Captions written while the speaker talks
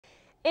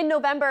In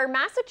November,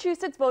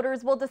 Massachusetts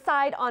voters will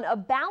decide on a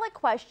ballot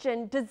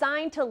question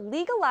designed to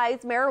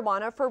legalize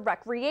marijuana for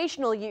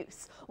recreational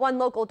use. One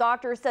local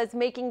doctor says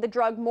making the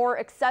drug more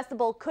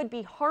accessible could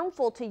be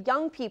harmful to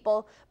young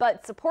people,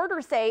 but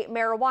supporters say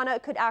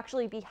marijuana could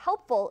actually be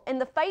helpful in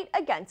the fight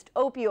against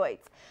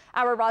opioids.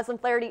 Our Roslyn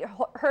Flaherty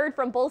heard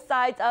from both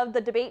sides of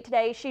the debate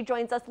today. She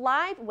joins us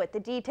live with the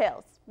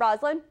details.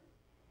 Roslyn?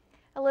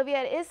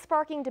 Olivia, it is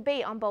sparking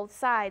debate on both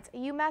sides. A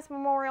UMass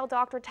Memorial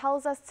doctor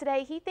tells us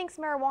today he thinks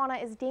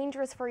marijuana is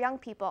dangerous for young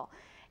people,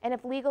 and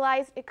if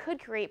legalized, it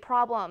could create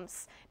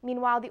problems.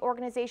 Meanwhile, the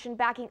organization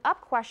backing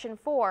up question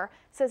 4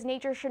 says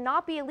nature should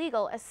not be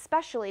illegal,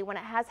 especially when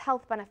it has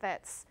health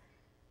benefits.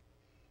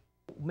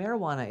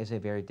 Marijuana is a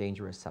very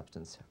dangerous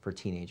substance for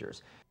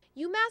teenagers.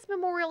 UMass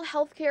Memorial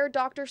Healthcare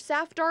Dr.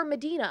 Safdar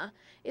Medina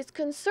is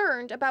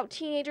concerned about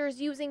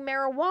teenagers using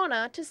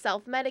marijuana to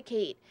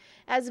self-medicate.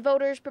 As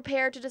voters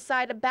prepare to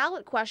decide a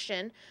ballot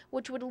question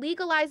which would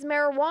legalize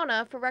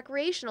marijuana for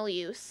recreational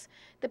use,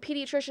 the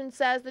pediatrician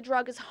says the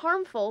drug is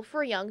harmful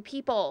for young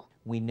people.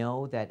 We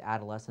know that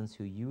adolescents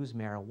who use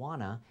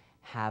marijuana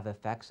have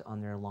effects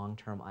on their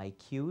long-term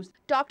IQs.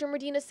 Dr.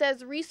 Medina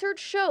says research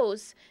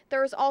shows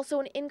there is also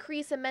an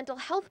increase in mental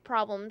health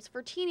problems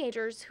for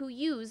teenagers who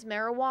use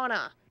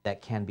marijuana.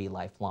 That can be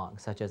lifelong,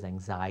 such as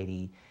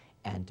anxiety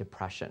and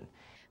depression.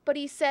 But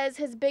he says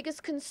his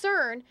biggest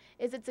concern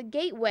is it's a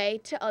gateway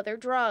to other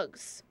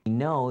drugs. We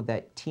know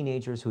that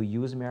teenagers who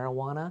use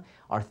marijuana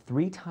are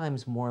 3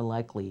 times more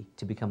likely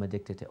to become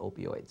addicted to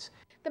opioids.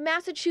 The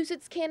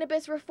Massachusetts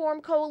Cannabis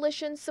Reform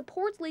Coalition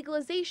supports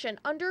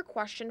legalization under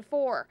question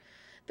 4.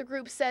 The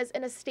group says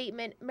in a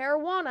statement,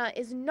 marijuana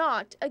is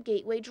not a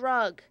gateway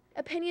drug.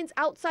 Opinions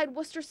outside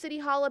Worcester City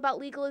Hall about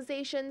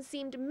legalization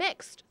seemed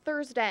mixed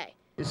Thursday.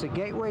 It's a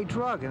gateway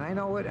drug, and I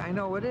know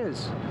it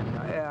is.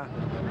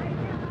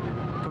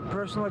 From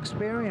personal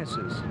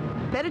experiences.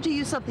 Better to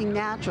use something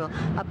natural,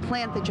 a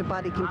plant that your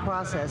body can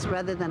process,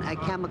 rather than a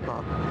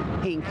chemical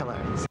painkiller.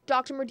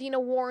 Dr. Medina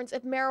warns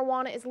if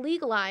marijuana is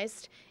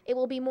legalized, it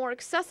will be more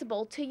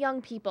accessible to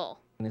young people.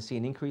 We're going to see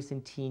an increase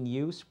in teen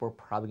use. We're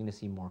probably going to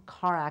see more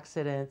car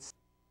accidents.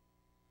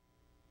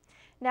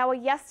 Now, a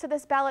yes to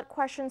this ballot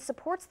question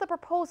supports the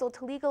proposal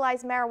to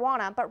legalize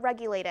marijuana but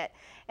regulate it,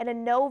 and a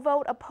no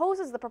vote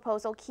opposes the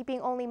proposal keeping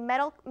only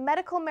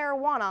medical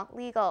marijuana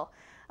legal.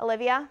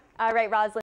 Olivia? All right, Roslyn.